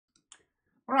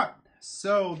Alright,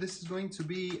 so this is going to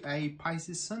be a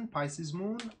Pisces Sun, Pisces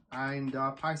Moon, and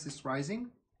Pisces Rising.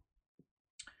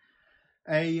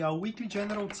 A weekly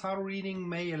general tarot reading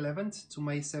May 11th to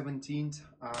May 17th,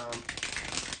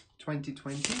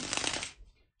 2020.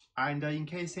 And in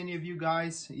case any of you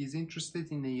guys is interested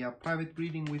in a private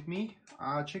reading with me,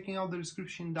 checking out the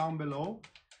description down below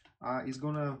is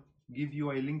gonna give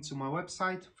you a link to my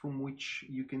website from which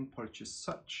you can purchase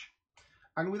such.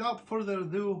 And without further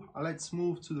ado, let's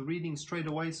move to the reading straight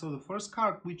away. So the first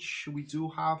card which we do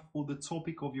have for the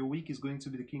topic of your week is going to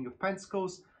be the King of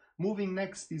Pentacles. Moving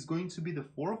next is going to be the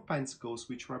Four of Pentacles,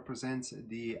 which represents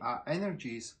the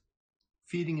energies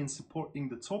feeding and supporting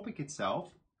the topic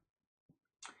itself.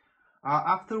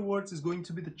 Afterwards is going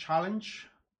to be the challenge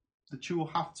that you will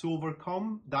have to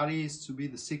overcome. That is to be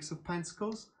the Six of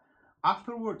Pentacles.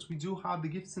 Afterwards, we do have the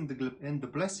gifts and the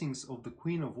blessings of the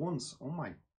Queen of Wands. Oh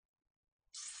my.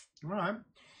 All right.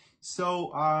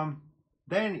 So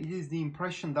then it is the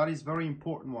impression that is very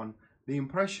important one. The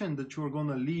impression that you're going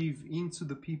to leave into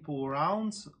the people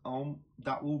around.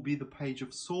 That will be the Page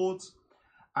of Swords.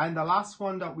 And the last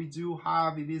one that we do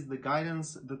have, it is the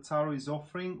guidance the tarot is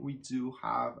offering. We do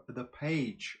have the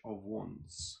Page of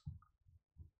Wands.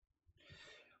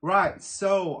 Right.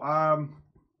 So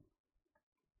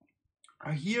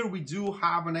here we do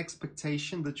have an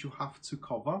expectation that you have to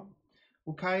cover.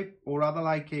 Okay, or rather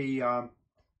like a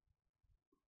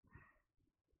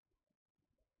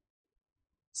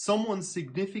someone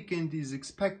significant is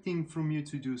expecting from you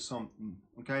to do something.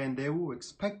 Okay, and they will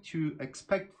expect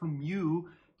from you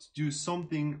to do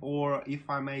something, or if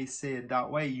I may say it that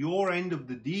way, your end of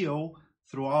the deal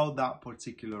throughout that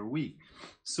particular week.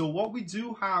 So what we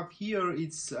do have here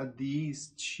is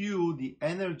these two, the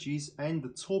energies and the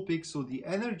topic. So the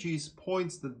energies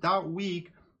points that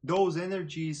week, those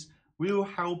energies will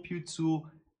help you to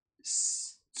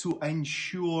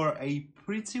ensure a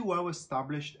pretty well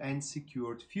established and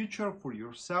secured future for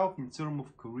yourself in terms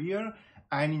of career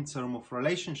and in terms of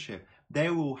relationship. They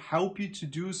will help you to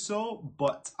do so,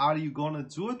 but are you gonna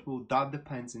do it? Well, that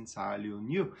depends entirely on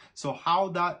you. So how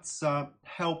that's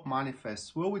help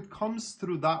manifest? Well, it comes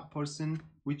through that person,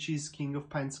 which is King of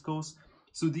Pentacles.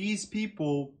 So these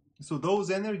people, so those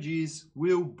energies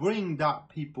will bring that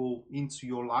people into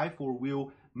your life, or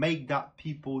will make that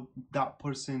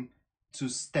person to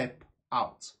step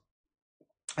out.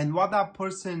 And what that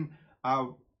person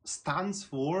stands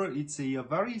for, it's a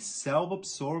very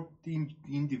self-absorbed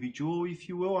individual, if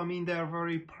you will. I mean, they're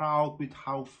very proud with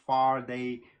how far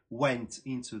they went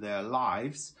into their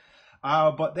lives,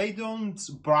 but they don't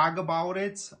brag about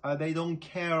it. They don't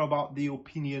care about the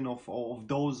opinion of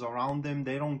those around them.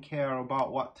 They don't care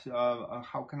about what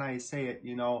how can I say it,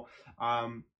 you know,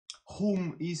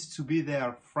 whom is to be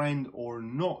their friend or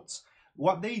not.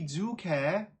 What they do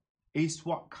care is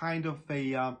what kind of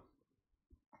a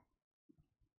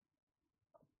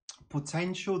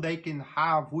potential they can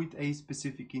have with a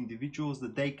specific individuals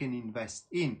that they can invest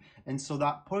in. And so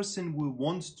that person will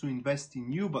want to invest in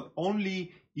you, but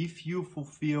only if you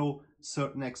fulfill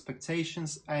certain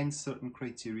expectations and certain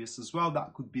criteria as well.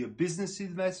 That could be a business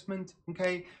investment,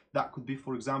 okay? That could be,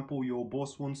 for example, your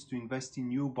boss wants to invest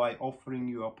in you by offering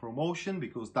you a promotion,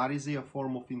 because that is a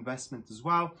form of investment as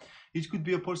well. It could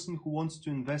be a person who wants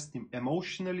to invest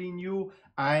emotionally in you,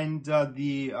 and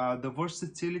the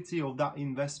versatility of that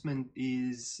investment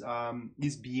is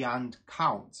beyond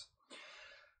count.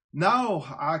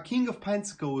 Now, King of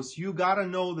Pentacles, you gotta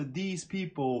know that these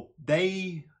people,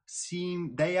 they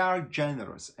are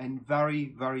generous and very,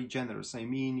 very generous. I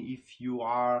mean, if you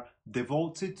are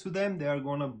devoted to them, they are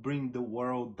gonna bring the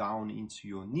world down into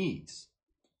your knees.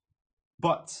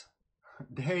 But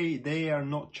they are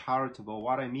not charitable.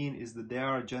 What I mean is that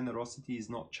their generosity is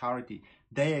not charity.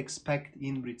 They expect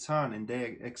in return, and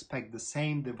they expect the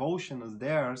same devotion as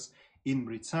theirs in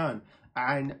return.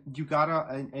 And you gotta,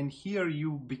 and here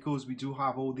you, because we do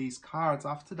have all these cards,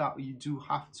 after that you do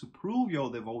have to prove your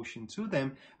devotion to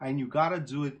them, and you gotta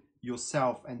do it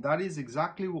yourself. And that is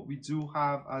exactly what we do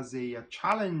have as a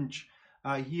challenge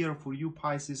here for you,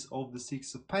 Pisces, of the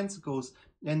Six of Pentacles.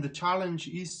 And the challenge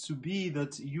is to be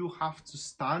that you have to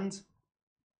stand,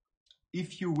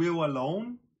 if you will,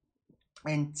 alone,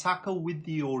 and tackle with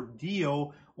the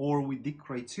ordeal or with the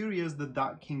criteria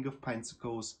that King of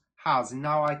Pentacles has. And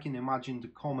now I can imagine the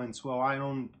comments, well, I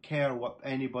don't care what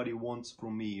anybody wants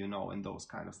from me, you know, and those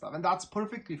kind of stuff. And that's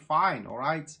perfectly fine, all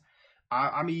right?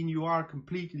 I mean, you are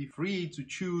completely free to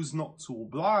choose not to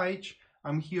oblige.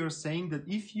 I'm here saying that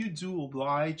if you do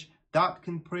oblige, that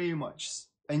can pretty much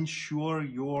ensure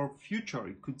your future.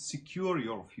 It could secure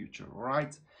your future, all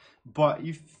right? But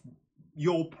if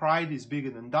your pride is bigger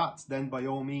than that, then by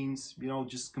all means, you know,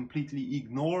 just completely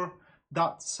ignore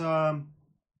that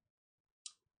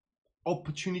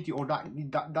opportunity, or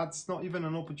that's not even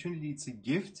an opportunity, it's a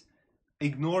gift.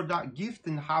 Ignore that gift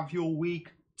and have your week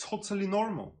totally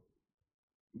normal.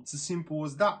 It's as simple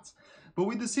as that. But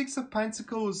with the Six of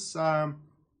Pentacles,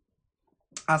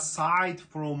 aside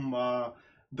from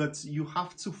that you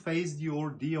have to face the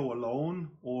ordeal alone,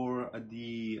 or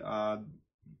the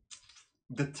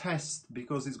test,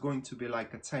 because it's going to be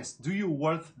like a test. Do you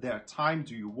worth their time?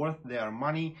 Do you worth their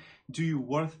money? Do you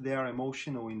worth their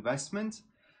emotional investment?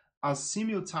 As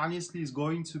simultaneously is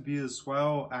going to be as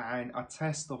well and a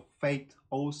test of faith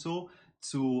also,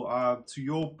 to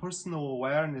your personal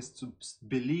awareness, to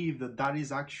believe that that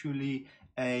is actually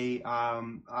a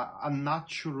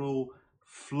natural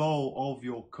flow of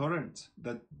your current,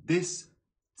 that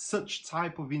such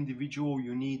type of individual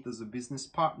you need as a business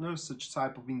partner, such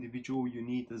type of individual you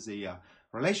need as a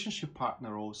relationship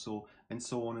partner also, and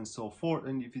so on and so forth.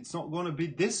 And if it's not going to be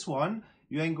this one,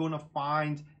 you ain't going to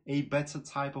find a better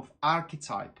type of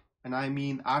archetype. And I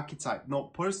mean archetype,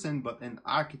 not person, but an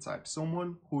archetype.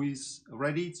 Someone who is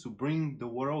ready to bring the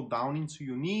world down into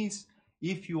your knees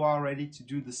if you are ready to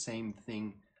do the same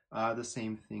thing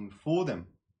for them.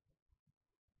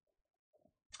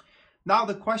 Now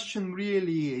the question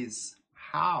really is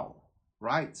how,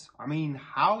 right? I mean,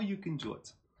 how you can do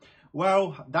it.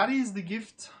 Well, that is the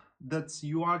gift that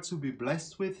you are to be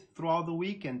blessed with throughout the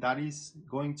week, and that is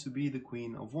going to be the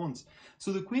Queen of Wands.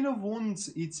 So the Queen of Wands,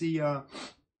 it's a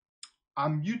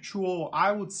mutual,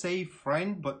 I would say,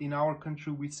 friend, but in our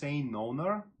country we say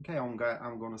knower. Okay, I'm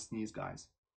gonna sneeze, guys.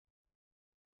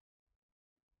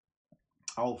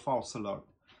 Oh, false alert.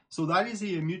 So that is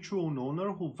a mutual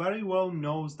knower who very well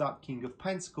knows that King of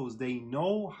Pentacles. They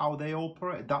know how they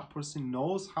operate. That person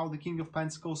knows how the King of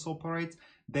Pentacles operates.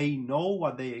 They know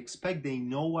what they expect. They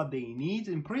know what they need.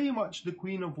 And pretty much the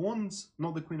Queen of Wands,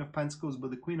 not the Queen of Pentacles, but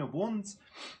the Queen of Wands,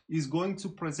 is going to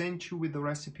present you with the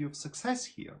recipe of success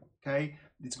here. Okay,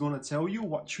 it's going to tell you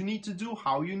what you need to do,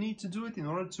 how you need to do it in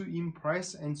order to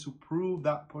impress and to prove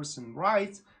that person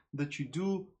right, that you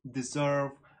do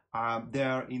deserve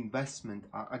their investment,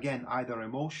 again, either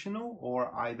emotional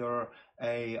or either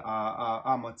a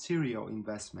material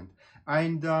investment.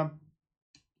 And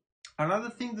another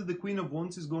thing that the Queen of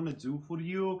Wands is going to do for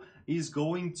you is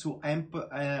going to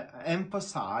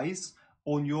emphasize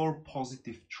on your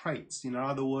positive traits. In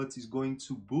other words, is going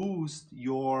to boost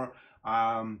your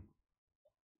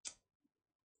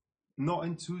not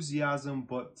enthusiasm,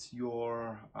 but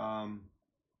your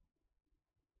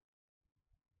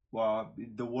well,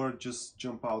 the word just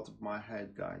jumped out of my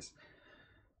head, guys.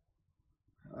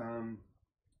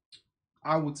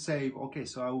 I would say, okay,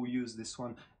 so I will use this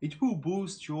one. It will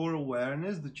boost your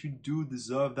awareness that you do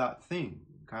deserve that thing,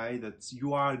 okay? That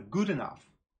you are good enough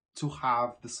to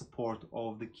have the support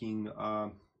of the King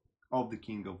of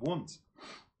Wands.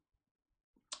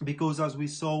 Because as we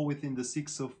saw within the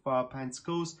Six of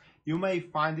Pentacles, you may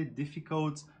find it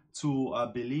difficult to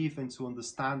believe and to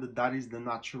understand that that is the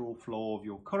natural flow of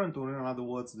your current, or in other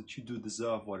words, that you do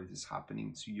deserve what is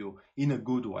happening to you in a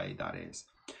good way, that is.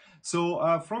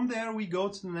 So from there we go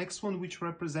to the next one, which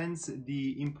represents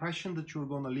the impression that you're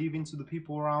going to leave into the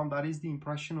people around. That is the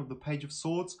impression of the Page of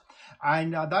Swords,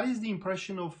 and that is the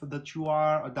impression of that you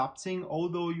are adopting.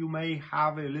 Although you may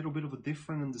have a little bit of a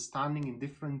different understanding and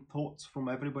different thoughts from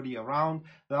everybody around,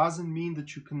 that doesn't mean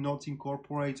that you cannot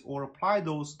incorporate or apply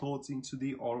those thoughts into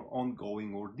the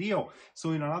ongoing ordeal.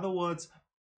 So in other words,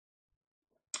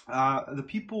 the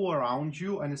people around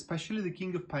you, and especially the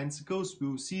King of Pentacles,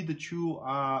 will see that you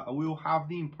will have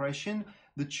the impression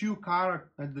that you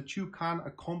can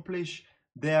accomplish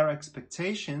their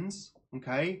expectations,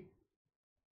 okay,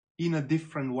 in a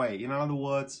different way. In other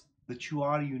words, that you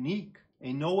are unique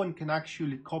and no one can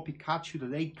actually copycat you,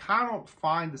 that they cannot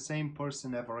find the same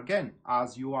person ever again,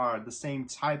 as you are the same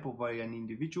type of an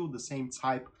individual, the same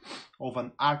type of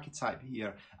an archetype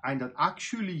here, and that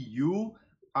actually you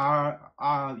are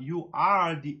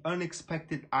the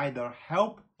unexpected either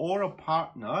help or a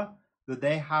partner that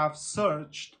they have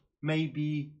searched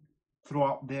maybe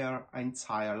throughout their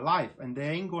entire life, and they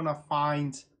ain't gonna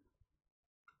find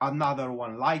another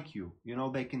one like you. You know,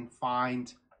 they can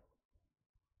find,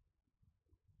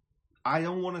 I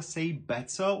don't want to say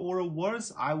better or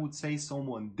worse, I would say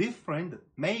someone different that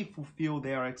may fulfill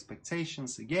their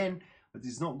expectations again, but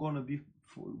it's not going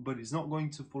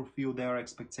to fulfill their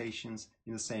expectations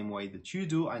in the same way that you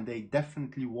do, and they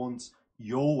definitely want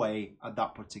your way at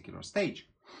that particular stage.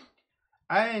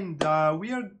 And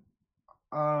we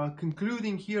are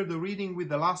concluding here the reading with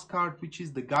the last card, which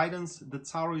is the guidance that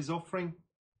Tarot is offering.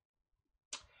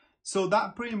 So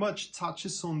that pretty much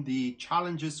touches on the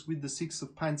challenges with the Six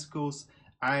of Pentacles.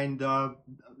 And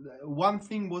one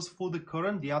thing was for the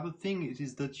current. The other thing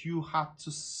is that you had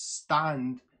to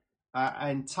stand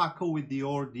and tackle with the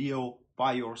ordeal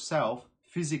by yourself,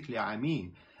 physically, I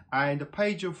mean. And the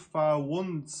Page of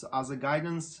Wands as a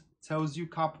guidance tells you a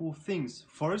couple of things.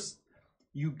 First,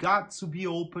 you got to be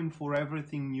open for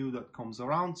everything new that comes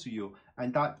around to you.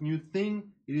 And that new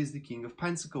thing, it is the King of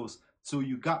Pentacles. So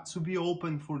you got to be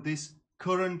open for this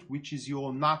current, which is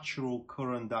your natural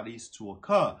current that is to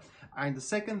occur. And the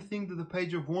second thing that the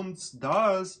Page of Wands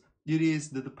does, it is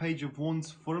that the Page of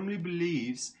Wands firmly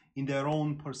believes in their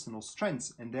own personal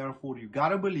strengths. And therefore, you got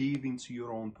to believe into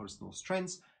your own personal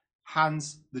strengths.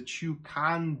 Hence, that you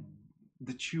can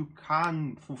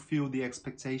fulfill the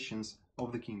expectations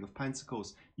of the King of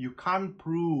Pentacles. You can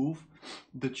prove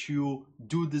that you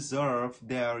do deserve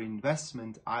their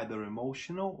investment, either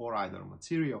emotional or either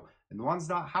material. And once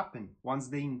that happens, once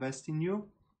they invest in you,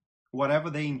 whatever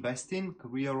they invest in,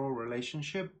 career or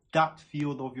relationship, that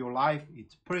field of your life,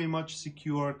 it's pretty much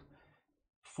secured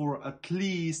for at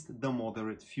least the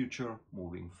moderate future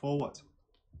moving forward.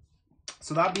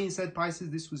 So that being said, Pisces,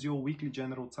 this was your weekly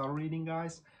general tarot reading,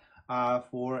 guys,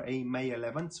 for a May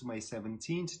 11th to May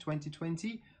 17th,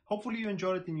 2020. Hopefully you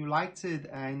enjoyed it and you liked it.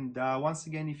 And once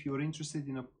again, if you're interested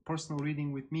in a personal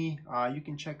reading with me, you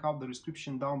can check out the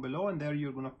description down below, and there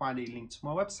you're going to find a link to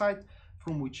my website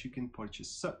from which you can purchase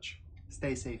such.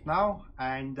 Stay safe now,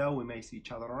 and we may see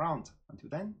each other around. Until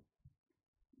then,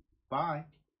 bye.